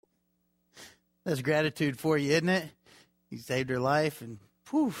That's gratitude for you, isn't it? You saved her life, and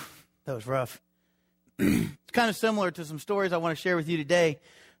whew, that was rough. It's kind of similar to some stories I want to share with you today.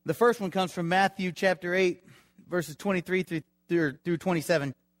 The first one comes from Matthew chapter 8, verses 23 through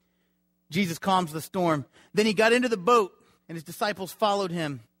 27. Jesus calms the storm. Then he got into the boat, and his disciples followed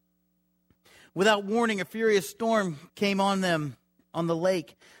him. Without warning, a furious storm came on them on the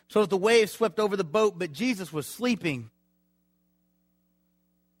lake, so that the waves swept over the boat, but Jesus was sleeping.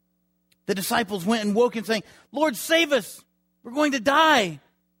 The disciples went and woke him, saying, "Lord, save us! We're going to die.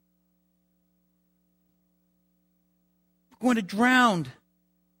 We're going to drown."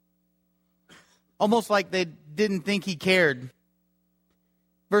 Almost like they didn't think he cared.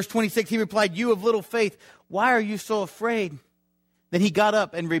 Verse 26, he replied, "You of little faith, why are you so afraid?" Then he got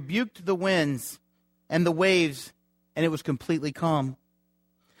up and rebuked the winds and the waves, and it was completely calm.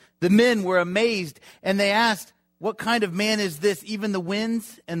 The men were amazed, and they asked, "What kind of man is this? Even the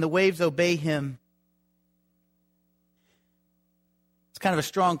winds and the waves obey him." It's kind of a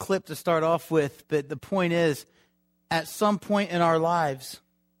strong clip to start off with, but the point is, at some point in our lives,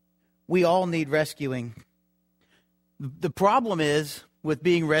 we all need rescuing. The problem is with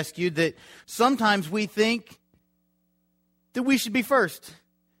being rescued that sometimes we think that we should be first,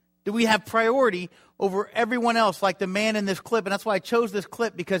 that we have priority over everyone else, like the man in this clip. And that's why I chose this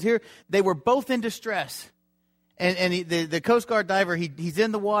clip, because here they were both in distress. And the Coast Guard diver, he's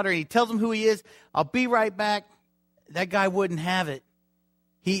in the water, and he tells him who he is. "I'll be right back." That guy wouldn't have it.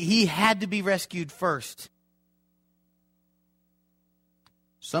 He had to be rescued first.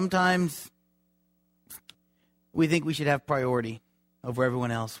 Sometimes we think we should have priority over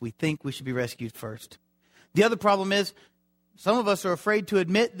everyone else. We think we should be rescued first. The other problem is some of us are afraid to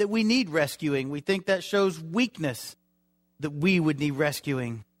admit that we need rescuing. We think that shows weakness, that we would need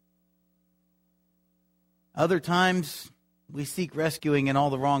rescuing. Other times, we seek rescuing in all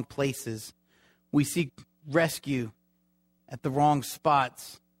the wrong places. We seek rescue at the wrong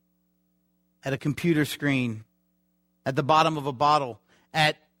spots, at a computer screen, at the bottom of a bottle,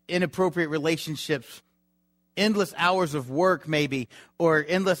 at inappropriate relationships, endless hours of work maybe, or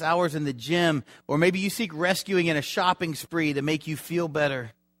endless hours in the gym, or maybe you seek rescuing in a shopping spree to make you feel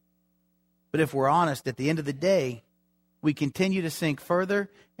better. But if we're honest, at the end of the day, we continue to sink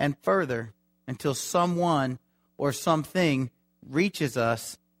further and further until someone or something reaches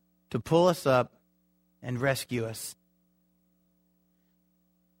us to pull us up and rescue us.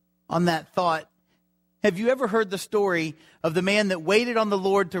 On that thought, have you ever heard the story of the man that waited on the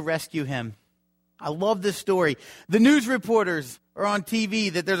Lord to rescue him? I love this story. The news reporters are on TV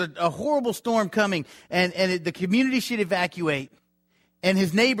that there's a horrible storm coming, and the community should evacuate. And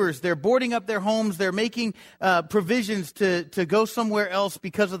his neighbors, they're boarding up their homes. They're making provisions to go somewhere else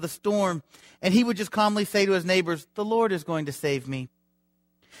because of the storm. And he would just calmly say to his neighbors, "The Lord is going to save me."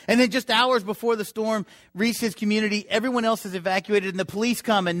 And then just hours before the storm reached his community, everyone else is evacuated, and the police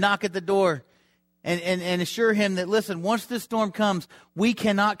come and knock at the door and assure him that, "Listen, once this storm comes, we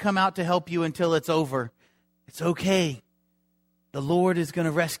cannot come out to help you until it's over. It's okay. The Lord is going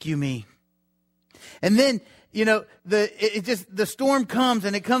to rescue me." And then, the storm comes,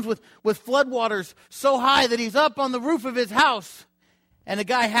 and it comes with floodwaters so high that he's up on the roof of his house. And a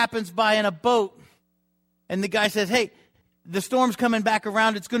guy happens by in a boat. And the guy says, "Hey, the storm's coming back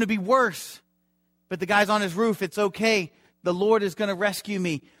around. It's going to be worse." But the guy's on his roof. "It's okay. The Lord is going to rescue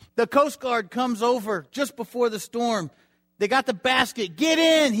me." The Coast Guard comes over just before the storm. They got the basket. "Get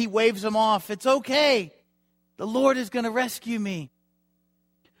in." He waves them off. "It's okay. The Lord is going to rescue me."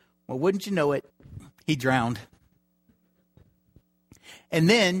 Well, wouldn't you know it, he drowned. And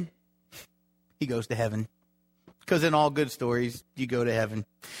then he goes to heaven. Because in all good stories, you go to heaven.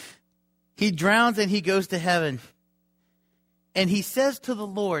 He drowns and he goes to heaven. And he says to the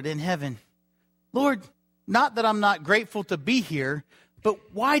Lord in heaven, "Lord, not that I'm not grateful to be here,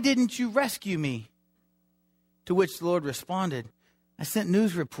 but why didn't you rescue me?" To which the Lord responded, "I sent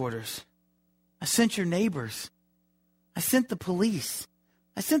news reporters. I sent your neighbors. I sent the police.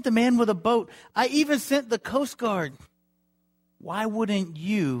 I sent the man with a boat. I even sent the Coast Guard. Why wouldn't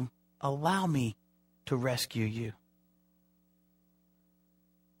you allow me to rescue you?"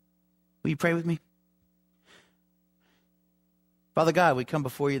 Will you pray with me? Father God, we come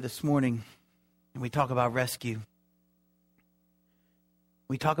before you this morning and we talk about rescue.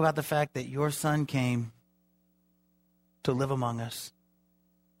 We talk about the fact that your Son came to live among us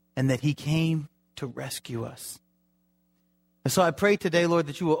and that he came to rescue us. And so I pray today, Lord,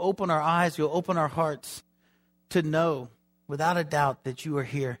 that you will open our eyes, you'll open our hearts to know without a doubt that you are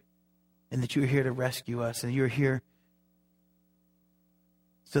here and that you are here to rescue us, and you are here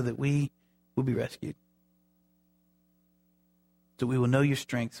so that we will be rescued. So we will know your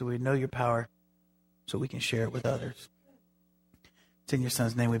strength, so we know your power, so we can share it with others. It's in your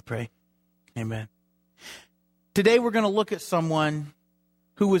Son's name we pray. Amen. Today we're going to look at someone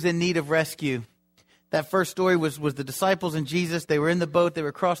who was in need of rescue. That first story was the disciples and Jesus. They were in the boat. They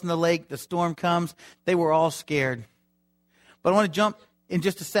were crossing the lake. The storm comes. They were all scared. But I want to jump in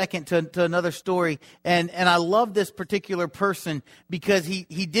just a second to another story. And I love this particular person because he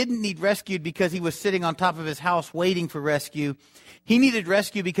didn't need rescued because he was sitting on top of his house waiting for rescue. He needed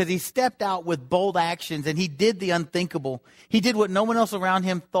rescue because he stepped out with bold actions and he did the unthinkable. He did what no one else around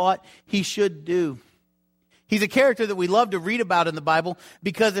him thought he should do. He's a character that we love to read about in the Bible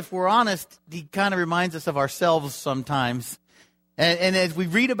because if we're honest, he kind of reminds us of ourselves sometimes. And as we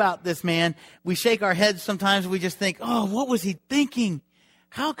read about this man, we shake our heads sometimes. We just think, oh, what was he thinking?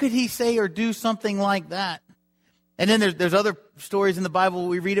 How could he say or do something like that? And then there's other stories in the Bible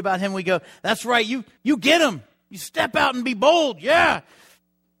we read about him. We go, that's right, you get him. You step out and be bold. Yeah.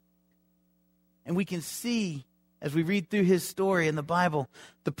 And we can see as we read through his story in the Bible,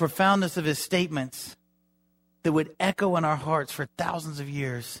 the profoundness of his statements that would echo in our hearts for thousands of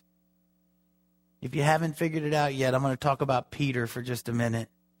years. If you haven't figured it out yet, I'm going to talk about Peter for just a minute.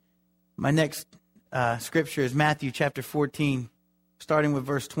 My next scripture is Matthew chapter 14, starting with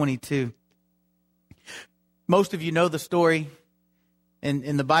verse 22. Most of you know the story.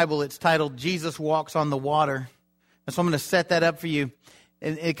 In the Bible, it's titled, Jesus Walks on the Water. And so I'm going to set that up for you.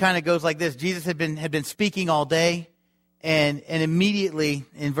 And it kind of goes like this. Jesus had been speaking all day. And immediately,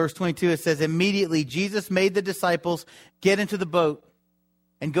 in verse 22, it says, immediately Jesus made the disciples get into the boat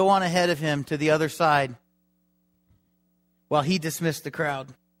and go on ahead of him to the other side while he dismissed the crowd.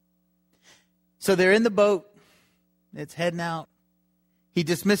 So they're in the boat. It's heading out. He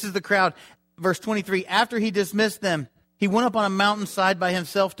dismisses the crowd. Verse 23, after he dismissed them, he went up on a mountainside by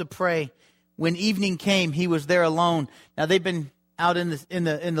himself to pray. When evening came, he was there alone. Now they've been out in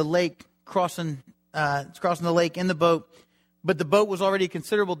the lake, crossing the lake in the boat. But the boat was already a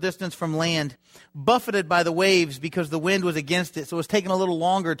considerable distance from land, buffeted by the waves because the wind was against it. So it was taking a little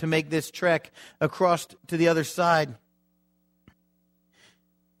longer to make this trek across to the other side.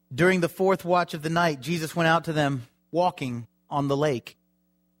 During the fourth watch of the night, Jesus went out to them walking on the lake.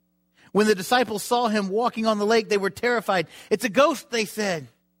 When the disciples saw him walking on the lake, they were terrified. It's a ghost, they said.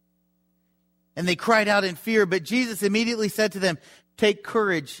 And they cried out in fear. But Jesus immediately said to them, take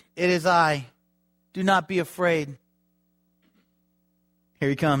courage, it is I. Do not be afraid. Here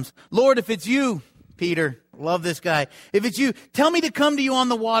he comes. Lord, if it's you, Peter, love this guy. If it's you, tell me to come to you on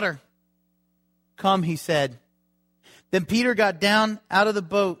the water. Come, he said. Then Peter got down out of the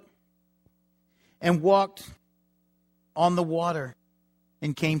boat and walked on the water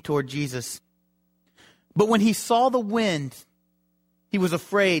and came toward Jesus. But when he saw the wind, he was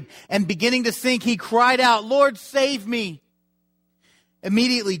afraid, and beginning to sink, he cried out, Lord, save me.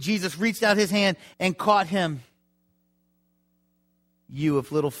 Immediately, Jesus reached out his hand and caught him. You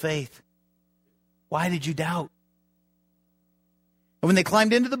of little faith, why did you doubt? And when they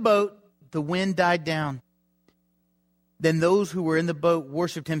climbed into the boat, the wind died down. Then those who were in the boat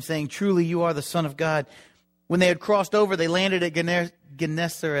worshipped him, saying, truly, you are the Son of God. When they had crossed over, they landed at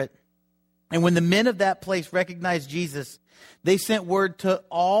Gennesaret. And when the men of that place recognized Jesus, they sent word to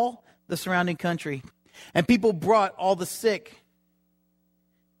all the surrounding country. And people brought all the sick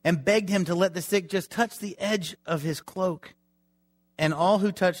and begged him to let the sick just touch the edge of his cloak. And all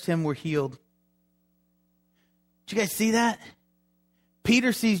who touched him were healed. Did you guys see that?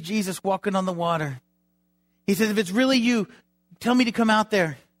 Peter sees Jesus walking on the water. He says, if it's really you, tell me to come out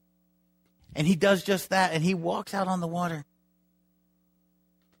there. And he does just that, and he walks out on the water.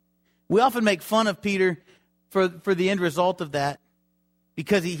 We often make fun of Peter for the end result of that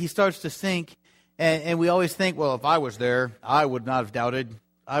because he starts to sink. And we always think, well, if I was there, I would not have doubted.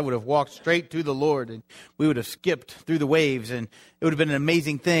 I would have walked straight to the Lord, and we would have skipped through the waves, and it would have been an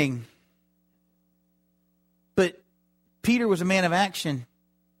amazing thing. But Peter was a man of action.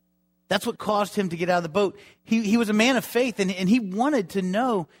 That's what caused him to get out of the boat. He was a man of faith, and he wanted to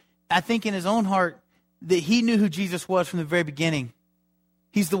know, I think in his own heart, that he knew who Jesus was from the very beginning.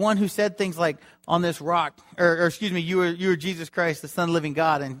 He's the one who said things like, on this rock, you are Jesus Christ, the Son of the living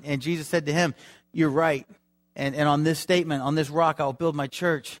God. And Jesus said to him, you're right. And on this statement, on this rock, I will build my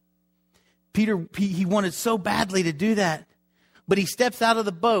church. Peter, he wanted so badly to do that. But he steps out of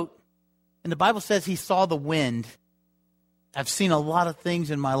the boat, and the Bible says he saw the wind. I've seen a lot of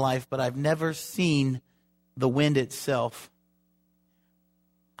things in my life, but I've never seen the wind itself.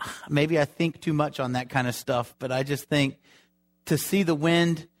 Maybe I think too much on that kind of stuff, but I just think to see the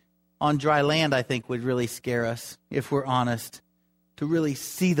wind on dry land, I think, would really scare us, if we're honest, to really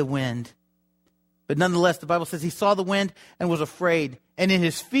see the wind. But nonetheless, the Bible says he saw the wind and was afraid. And in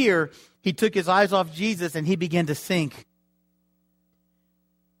his fear, he took his eyes off Jesus and he began to sink.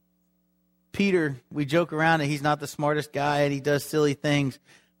 Peter, we joke around and he's not the smartest guy and he does silly things.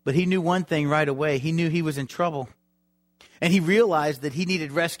 But he knew one thing right away. He knew he was in trouble. And he realized that he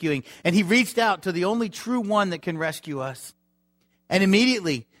needed rescuing. And he reached out to the only true one that can rescue us. And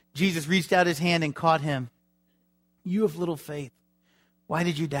immediately, Jesus reached out his hand and caught him. You have little faith. Why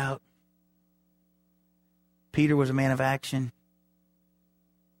did you doubt? Peter was a man of action.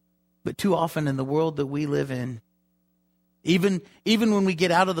 But too often in the world that we live in, even when we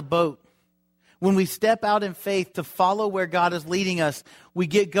get out of the boat, when we step out in faith to follow where God is leading us, we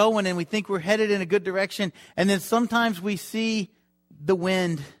get going and we think we're headed in a good direction. And then sometimes we see the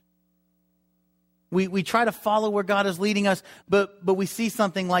wind. We try to follow where God is leading us, but we see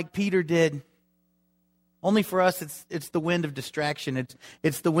something like Peter did. Only for us, it's the wind of distraction.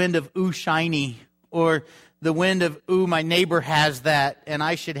 It's the wind of, ooh, shiny. Or the wind of, ooh, my neighbor has that and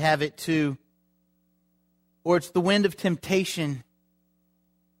I should have it too. Or it's the wind of temptation.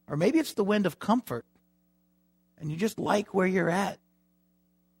 Or maybe it's the wind of comfort. And you just like where you're at.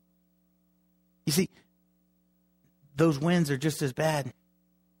 You see, those winds are just as bad.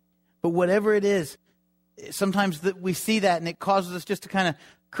 But whatever it is, sometimes we see that and it causes us just to kind of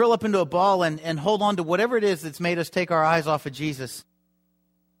curl up into a ball and hold on to whatever it is that's made us take our eyes off of Jesus.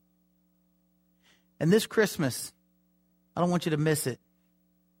 And this Christmas, I don't want you to miss it.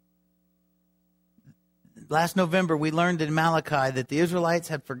 Last November, we learned in Malachi that the Israelites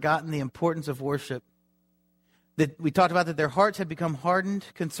had forgotten the importance of worship. That we talked about that their hearts had become hardened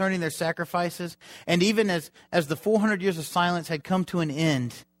concerning their sacrifices. And even as the 400 years of silence had come to an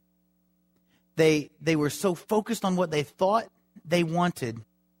end, they were so focused on what they thought they wanted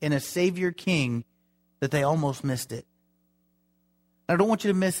in a Savior King that they almost missed it. I don't want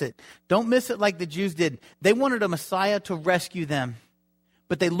you to miss it. Don't miss it like the Jews did. They wanted a Messiah to rescue them,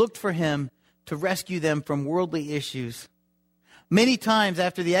 but they looked for him to rescue them from worldly issues. Many times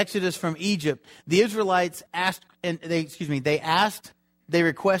after the Exodus from Egypt, the Israelites they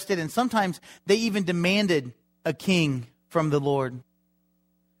requested, and sometimes they even demanded a king from the Lord.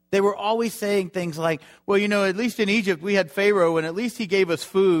 They were always saying things like, well, at least in Egypt we had Pharaoh and at least he gave us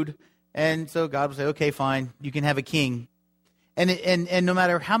food. And so God would say, okay, fine, you can have a king. And no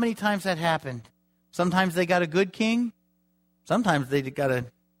matter how many times that happened, sometimes they got a good king, sometimes they got a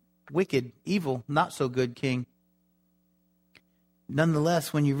wicked, evil, not so good king.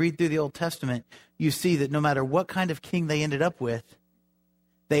 Nonetheless, when you read through the Old Testament, you see that no matter what kind of king they ended up with,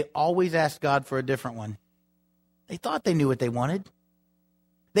 they always asked God for a different one. They thought they knew what they wanted.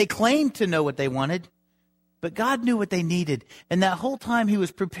 They claimed to know what they wanted, but God knew what they needed. And that whole time he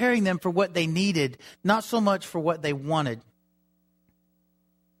was preparing them for what they needed, not so much for what they wanted.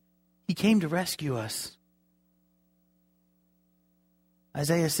 He came to rescue us.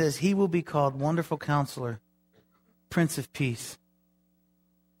 Isaiah says, he will be called Wonderful Counselor, Prince of Peace.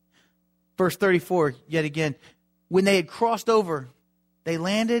 Verse 34, yet again, when they had crossed over, they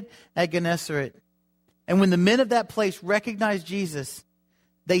landed at Gennesaret. And when the men of that place recognized Jesus,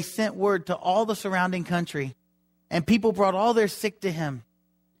 they sent word to all the surrounding country. And people brought all their sick to him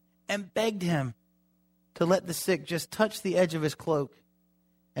and begged him to let the sick just touch the edge of his cloak.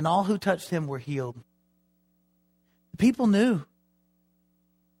 And all who touched him were healed. The people knew.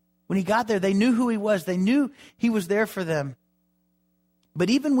 When he got there, they knew who he was. They knew he was there for them. But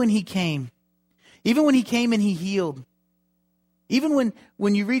even when he came and he healed, even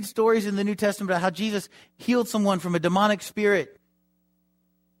when you read stories in the New Testament about how Jesus healed someone from a demonic spirit,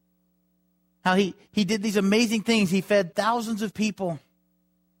 how he did these amazing things. He fed thousands of people.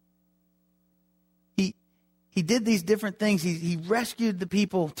 He did these different things. He rescued the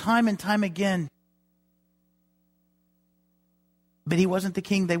people time and time again. But he wasn't the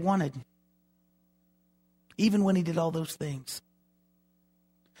king they wanted. Even when he did all those things.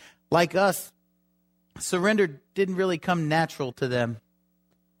 Like us, surrender didn't really come natural to them.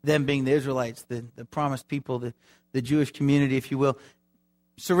 Them being the Israelites, the promised people, the Jewish community, if you will.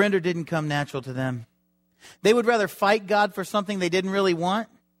 Surrender didn't come natural to them. They would rather fight God for something they didn't really want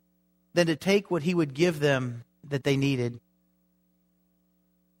than to take what he would give them that they needed.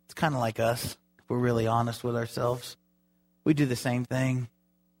 It's kind of like us, if we're really honest with ourselves. We do the same thing.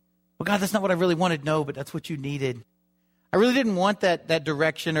 Well, God, that's not what I really wanted. No, but that's what you needed. I really didn't want that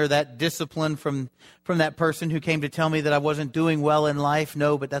direction or that discipline from that person who came to tell me that I wasn't doing well in life.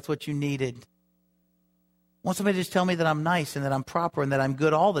 No, but that's what you needed. I want somebody to just tell me that I'm nice and that I'm proper and that I'm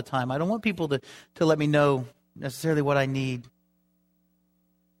good all the time. I don't want people to let me know necessarily what I need.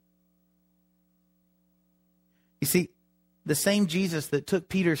 You see, the same Jesus that took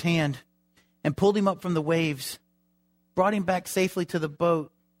Peter's hand and pulled him up from the waves brought him back safely to the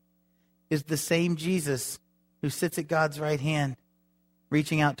boat is the same Jesus who sits at God's right hand,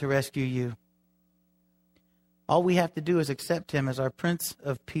 reaching out to rescue you. All we have to do is accept him as our Prince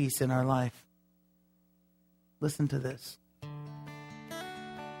of Peace in our life. Listen to this.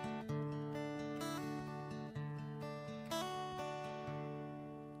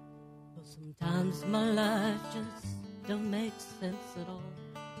 Sometimes my life just don't make sense at all.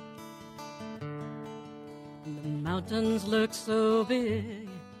 The mountains look so big,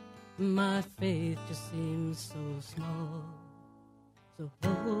 my faith just seems so small. So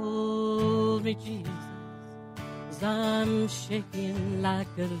hold me, Jesus, as I'm shaking like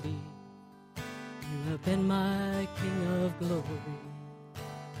a leaf. You have been my King of glory,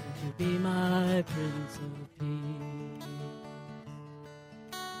 would you be my Prince of Peace?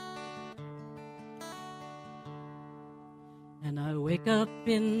 And I wake up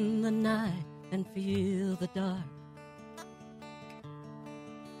in the night and feel the dark.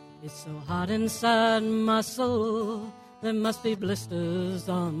 It's so hot inside my soul, there must be blisters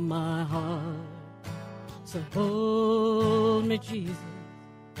on my heart. So hold me, Jesus,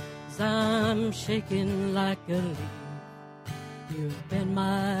 as I'm shaking like a leaf. You've been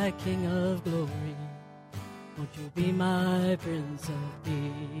my King of glory, won't you be my Prince of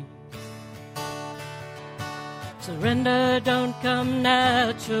Peace? Surrender don't come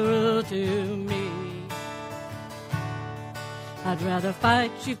natural to me. I'd rather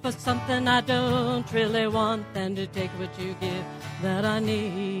fight you for something I don't really want than to take what you give that I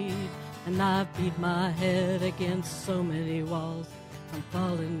need. And I've beat my head against so many walls, I'm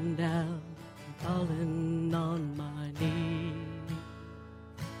falling down, I'm falling on my knees.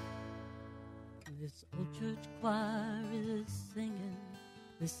 This old church choir is singing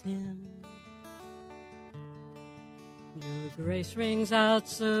this hymn. Your grace rings out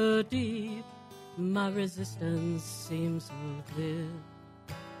so deep, my resistance seems so clear.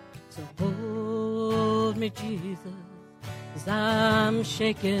 So hold me, Jesus, as I'm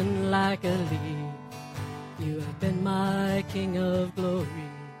shaking like a leaf. You have been my King of glory,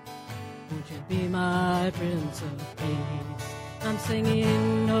 won't you be my Prince of Peace? I'm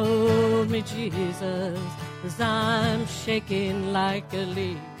singing, hold me, Jesus, as I'm shaking like a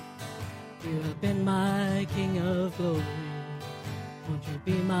leaf. You have been my King of glory, won't you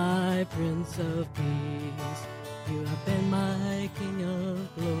be my Prince of Peace? You have been my King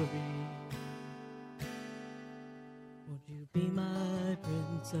of glory, won't you be my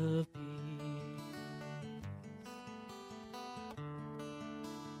Prince of Peace?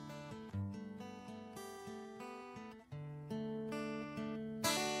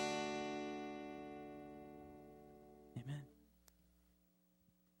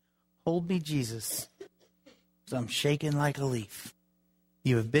 Hold me, Jesus, as I'm shaking like a leaf.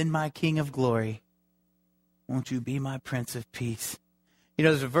 You have been my King of glory. Won't you be my Prince of Peace? You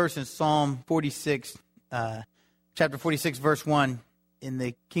know, there's a verse in Psalm 46, chapter 46, verse 1, in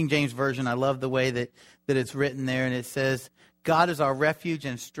the King James Version. I love the way that it's written there. And it says, God is our refuge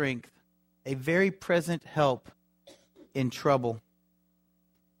and strength, a very present help in trouble.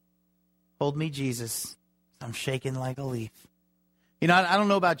 Hold me, Jesus, as I'm shaking like a leaf. You know, I don't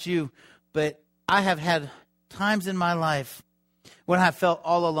know about you, but I have had times in my life when I felt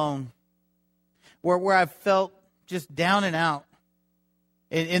all alone, where I felt just down and out.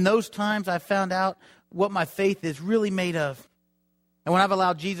 In those times, I found out what my faith is really made of. And when I've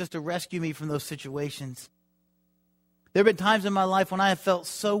allowed Jesus to rescue me from those situations. There have been times in my life when I have felt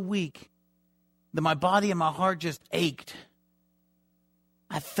so weak that my body and my heart just ached.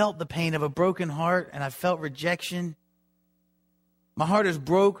 I felt the pain of a broken heart, and I felt rejection. My heart is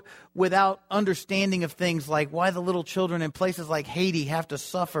broke without understanding of things like why the little children in places like Haiti have to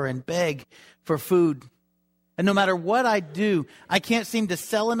suffer and beg for food. And no matter what I do, I can't seem to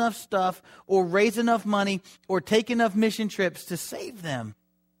sell enough stuff or raise enough money or take enough mission trips to save them.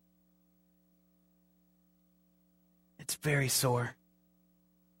 It's very sore.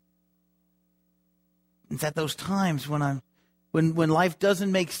 It's at those times when life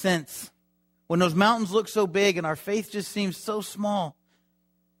doesn't make sense. When those mountains look so big and our faith just seems so small,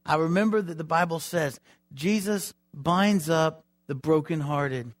 I remember that the Bible says Jesus binds up the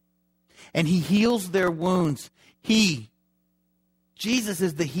brokenhearted and he heals their wounds. Jesus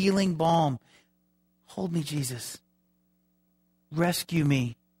is the healing balm. Hold me, Jesus. Rescue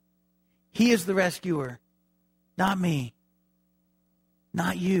me. He is the rescuer, not me,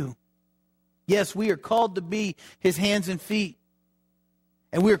 not you. Yes, we are called to be his hands and feet.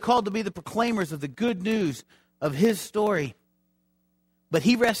 And we are called to be the proclaimers of the good news of his story. But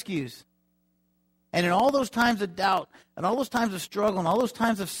he rescues. And in all those times of doubt, and all those times of struggle, and all those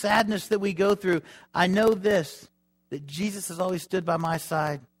times of sadness that we go through, I know this, that Jesus has always stood by my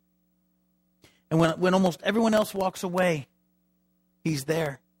side. And when almost everyone else walks away, he's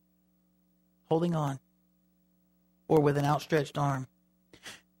there, holding on, or with an outstretched arm.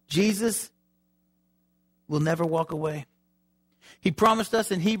 Jesus will never walk away. He promised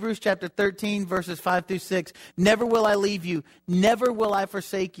us in Hebrews chapter 13, verses 5 through 6, never will I leave you, never will I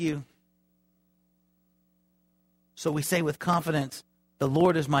forsake you. So we say with confidence, the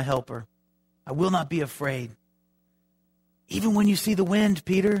Lord is my helper. I will not be afraid. Even when you see the wind,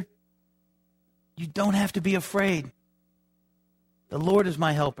 Peter, you don't have to be afraid. The Lord is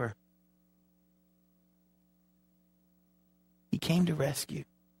my helper. He came to rescue.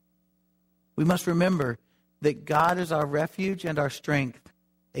 We must remember that God is our refuge and our strength,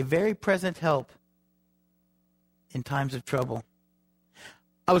 a very present help in times of trouble.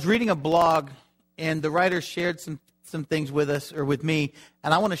 I was reading a blog, and the writer shared some things with us, or with me,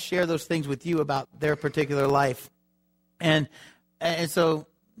 and I want to share those things with you about their particular life. And so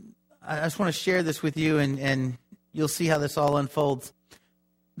I just want to share this with you, and you'll see how this all unfolds.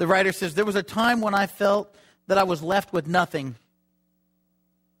 The writer says, there was a time when I felt that I was left with nothing,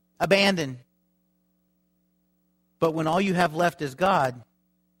 abandoned. But when all you have left is God,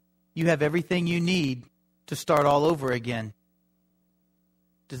 you have everything you need to start all over again.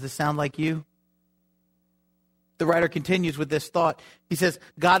 Does this sound like you? The writer continues with this thought. He says,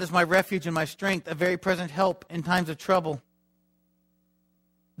 God is my refuge and my strength, a very present help in times of trouble.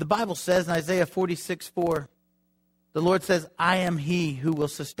 The Bible says in Isaiah 46:4, the Lord says, I am he who will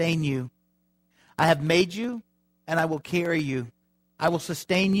sustain you. I have made you, and I will carry you. I will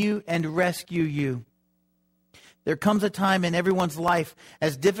sustain you and rescue you. There comes a time in everyone's life,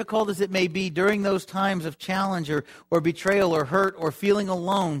 as difficult as it may be, during those times of challenge or betrayal or hurt or feeling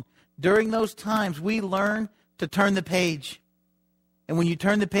alone, during those times we learn to turn the page. And when you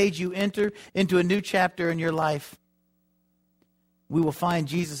turn the page, you enter into a new chapter in your life. We will find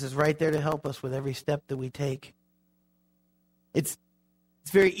Jesus is right there to help us with every step that we take. It's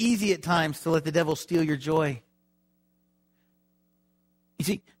very easy at times to let the devil steal your joy. You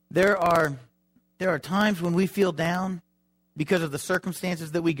see, there are times when we feel down because of the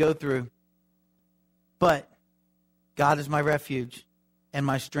circumstances that we go through. But God is my refuge and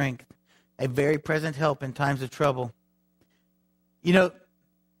my strength, a very present help in times of trouble. You know,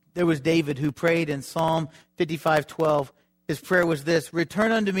 there was David who prayed in Psalm 55:12. His prayer was this: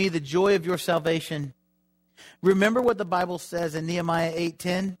 return unto me the joy of your salvation. Remember what the Bible says in Nehemiah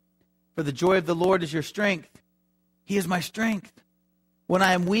 8:10. For the joy of the Lord is your strength. He is my strength. When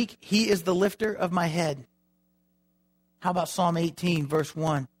I am weak, he is the lifter of my head. How about Psalm 18, verse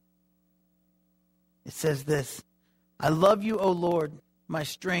 1? It says this: I love you, O Lord, my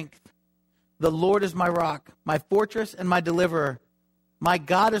strength. The Lord is my rock, my fortress and my deliverer. My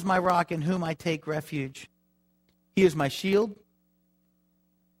God is my rock in whom I take refuge. He is my shield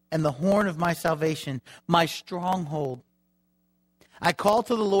and the horn of my salvation, my stronghold. I call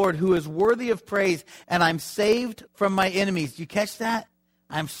to the Lord who is worthy of praise, and I'm saved from my enemies. Do you catch that?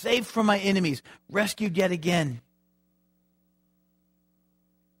 I'm saved from my enemies, rescued yet again.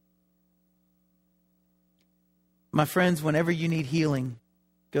 My friends, whenever you need healing,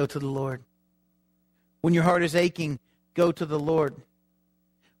 go to the Lord. When your heart is aching, go to the Lord.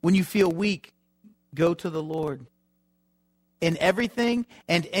 When you feel weak, go to the Lord. In everything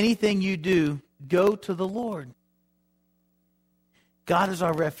and anything you do, go to the Lord. God is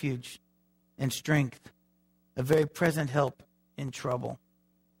our refuge and strength, a very present help in trouble.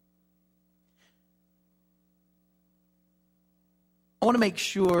 I want to make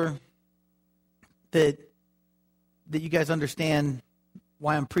sure that you guys understand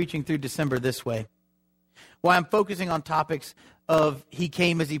why I'm preaching through December this way. Why I'm focusing on topics of He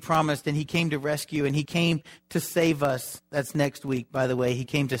came as He promised, and He came to rescue, and He came to save us. That's next week, by the way. He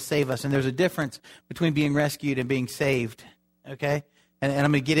came to save us. And there's a difference between being rescued and being saved. Okay? And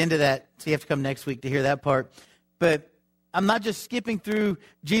I'm going to get into that, so you have to come next week to hear that part. But I'm not just skipping through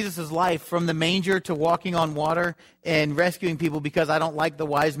Jesus' life from the manger to walking on water and rescuing people because I don't like the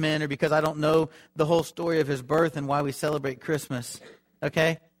wise men or because I don't know the whole story of His birth and why we celebrate Christmas.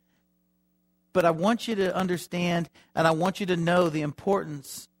 Okay? But I want you to understand, and I want you to know the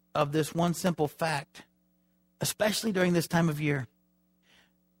importance of this one simple fact, especially during this time of year.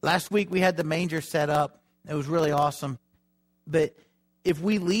 Last week we had the manger set up. It was really awesome. But if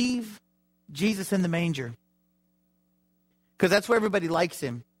we leave Jesus in the manger, because that's where everybody likes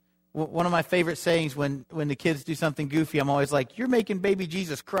Him. One of my favorite sayings when the kids do something goofy, I'm always like, you're making baby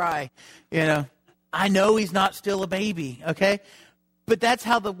Jesus cry. You know, I know He's not still a baby, okay? But that's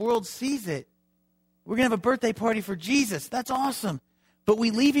how the world sees it. We're going to have a birthday party for Jesus. That's awesome. But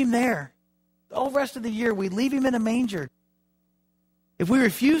we leave Him there. the whole rest of the year, we leave him in a manger. If we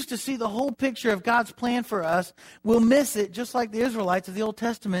refuse to see the whole picture of God's plan for us, we'll miss it just like the Israelites of the Old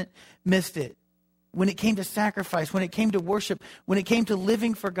Testament missed it. When it came to sacrifice, when it came to worship, when it came to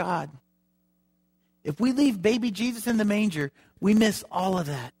living for God. If we leave baby Jesus in the manger, we miss all of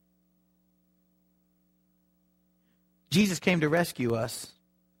that. Jesus came to rescue us,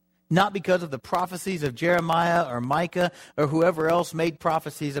 not because of the prophecies of Jeremiah or Micah or whoever else made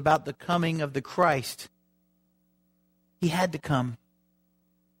prophecies about the coming of the Christ. He had to come.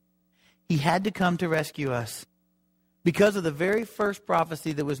 He had to come to rescue us because of the very first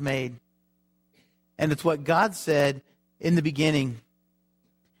prophecy that was made. And it's what God said in the beginning.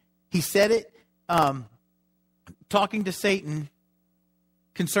 He said it talking to Satan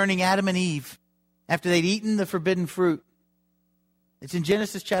concerning Adam and Eve after they'd eaten the forbidden fruit. It's in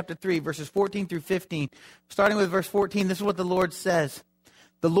Genesis chapter 3, verses 14 through 15. Starting with verse 14, this is what the Lord says.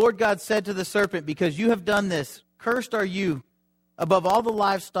 The Lord God said to the serpent, because you have done this, cursed are you above all the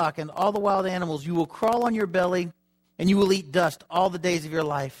livestock and all the wild animals. You will crawl on your belly and you will eat dust all the days of your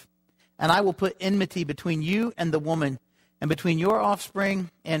life. And I will put enmity between you and the woman, and between your offspring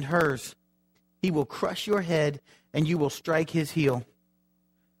and hers. He will crush your head, and you will strike his heel.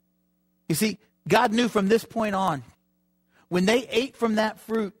 You see, God knew from this point on, when they ate from that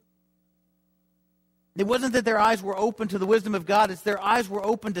fruit, it wasn't that their eyes were open to the wisdom of God, it's their eyes were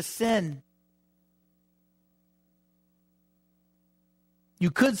open to sin. You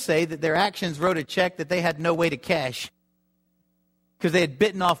could say that their actions wrote a check that they had no way to cash, because they had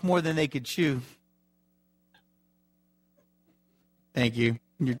bitten off more than they could chew. Thank you.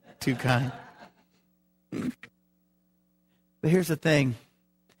 You're too kind. But here's the thing.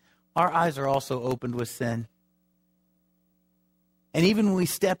 Our eyes are also opened with sin. And even when we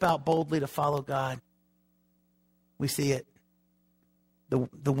step out boldly to follow God, we see it.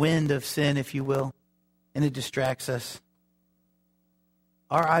 The wind of sin, if you will, and it distracts us.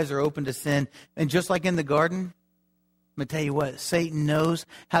 Our eyes are open to sin. And just like in the garden, I'm going to tell you what, Satan knows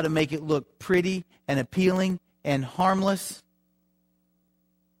how to make it look pretty and appealing and harmless.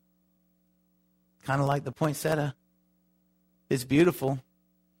 Kind of like the poinsettia. It's beautiful.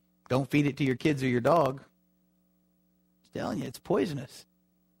 Don't feed it to your kids or your dog. I'm telling you, it's poisonous.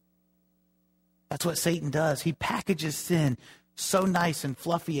 That's what Satan does. He packages sin so nice and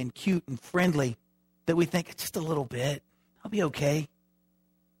fluffy and cute and friendly that we think, it's just a little bit. I'll be okay.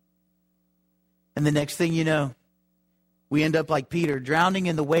 And the next thing you know, we end up like Peter, drowning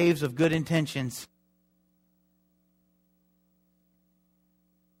in the waves of good intentions.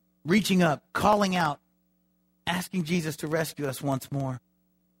 Reaching up, calling out, asking Jesus to rescue us once more.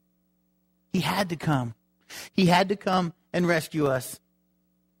 He had to come. He had to come and rescue us.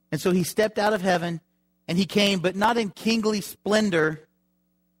 And so he stepped out of heaven and he came, but not in kingly splendor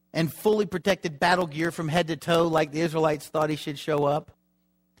and fully protected battle gear from head to toe like the Israelites thought he should show up.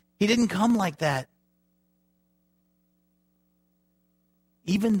 He didn't come like that.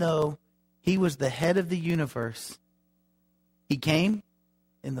 Even though he was the head of the universe, he came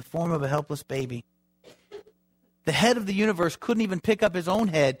in the form of a helpless baby. The head of the universe couldn't even pick up his own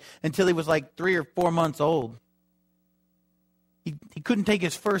head until he was like 3 or 4 months old. He couldn't take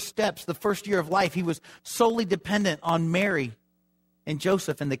his first steps the first year of life. He was solely dependent on Mary and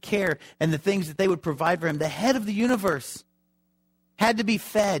Joseph and the care and the things that they would provide for him. The head of the universe had to be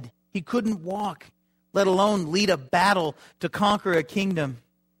fed. He couldn't walk, let alone lead a battle to conquer a kingdom.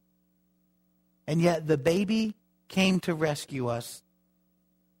 And yet the baby came to rescue us.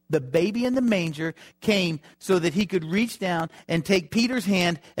 The baby in the manger came so that he could reach down and take Peter's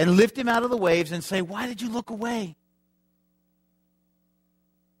hand and lift him out of the waves and say, why did you look away?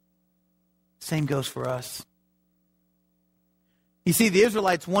 Same goes for us. You see, the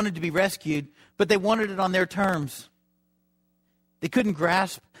Israelites wanted to be rescued, but they wanted it on their terms. They couldn't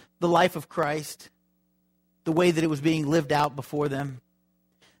grasp the life of Christ, the way that it was being lived out before them.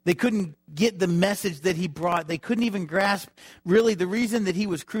 They couldn't get the message that he brought. They couldn't even grasp really the reason that he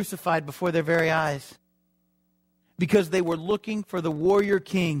was crucified before their very eyes. Because they were looking for the warrior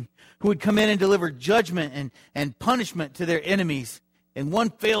king who would come in and deliver judgment and punishment to their enemies. In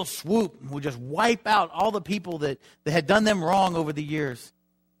one fell swoop, would just wipe out all the people that had done them wrong over the years.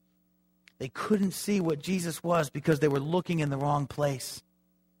 They couldn't see what Jesus was because they were looking in the wrong place.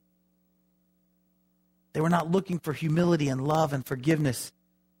 They were not looking for humility and love and forgiveness.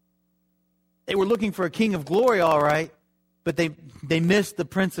 They were looking for a king of glory, all right, but they missed the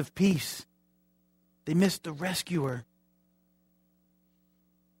Prince of Peace. They missed the rescuer.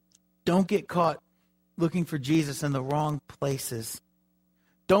 Don't get caught looking for Jesus in the wrong places.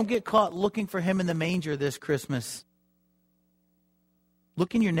 Don't get caught looking for him in the manger this Christmas.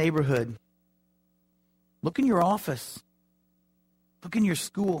 Look in your neighborhood. Look in your office. Look in your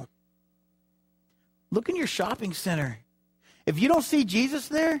school. Look in your shopping center. If you don't see Jesus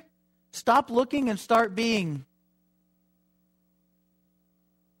there, stop looking and start being.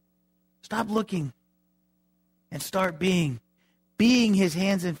 Stop looking and start being. Being his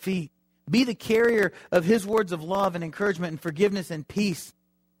hands and feet. Be the carrier of his words of love and encouragement and forgiveness and peace.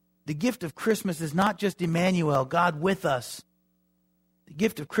 The gift of Christmas is not just Emmanuel, God with us. The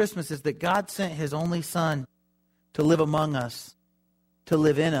gift of Christmas is that God sent his only Son to live among us, to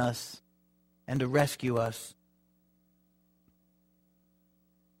live in us, and to rescue us.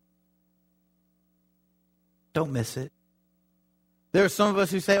 Don't miss it. There are some of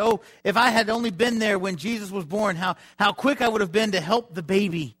us who say, oh, if I had only been there when Jesus was born, how quick I would have been to help the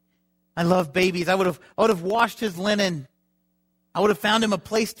baby. I love babies. I would have washed his linen. I would have found him a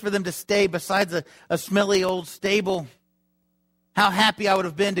place for them to stay besides a smelly old stable. How happy I would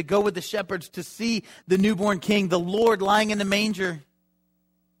have been to go with the shepherds to see the newborn king, the Lord lying in the manger.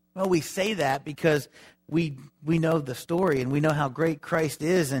 Well, we say that because we know the story and we know how great Christ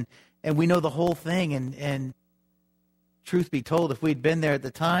is and we know the whole thing. And truth be told, if we'd been there at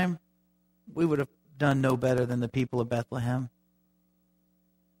the time, we would have done no better than the people of Bethlehem.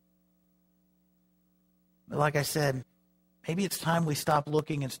 But like I said, maybe it's time we stop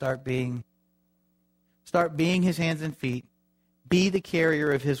looking and start being. Start being his hands and feet. Be the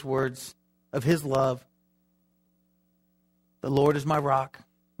carrier of his words, of his love. The Lord is my rock,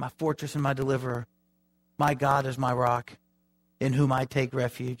 my fortress and my deliverer. My God is my rock, in whom I take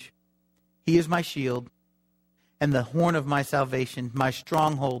refuge. He is my shield and the horn of my salvation, my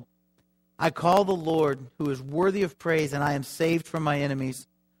stronghold. I call the Lord, who is worthy of praise, and I am saved from my enemies.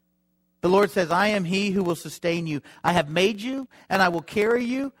 The Lord says, I am he who will sustain you. I have made you, and I will carry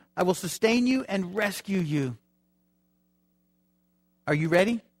you. I will sustain you and rescue you. Are you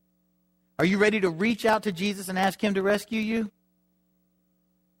ready? Are you ready to reach out to Jesus and ask him to rescue you?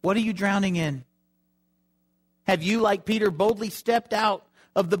 What are you drowning in? Have you, like Peter, boldly stepped out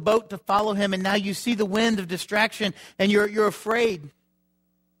of the boat to follow him, and now you see the wind of distraction, and you're afraid?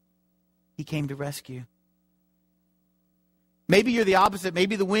 He came to rescue. Maybe you're the opposite.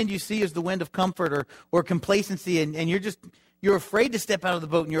 Maybe the wind you see is the wind of comfort or complacency, and you're afraid to step out of the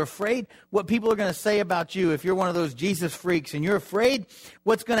boat, and you're afraid what people are going to say about you if you're one of those Jesus freaks, and you're afraid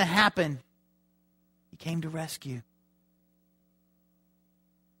what's going to happen. He came to rescue.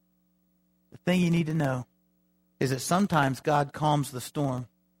 The thing you need to know is that sometimes God calms the storm,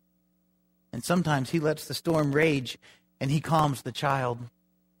 and sometimes he lets the storm rage, and he calms the child.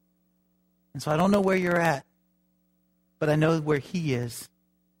 And so I don't know where you're at, but I know where he is,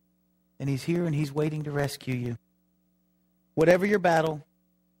 and he's here, and he's waiting to rescue you. Whatever your battle,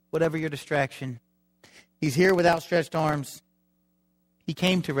 whatever your distraction, he's here with outstretched arms. He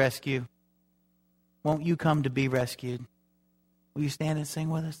came to rescue. Won't you come to be rescued? Will you stand and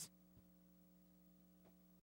sing with us?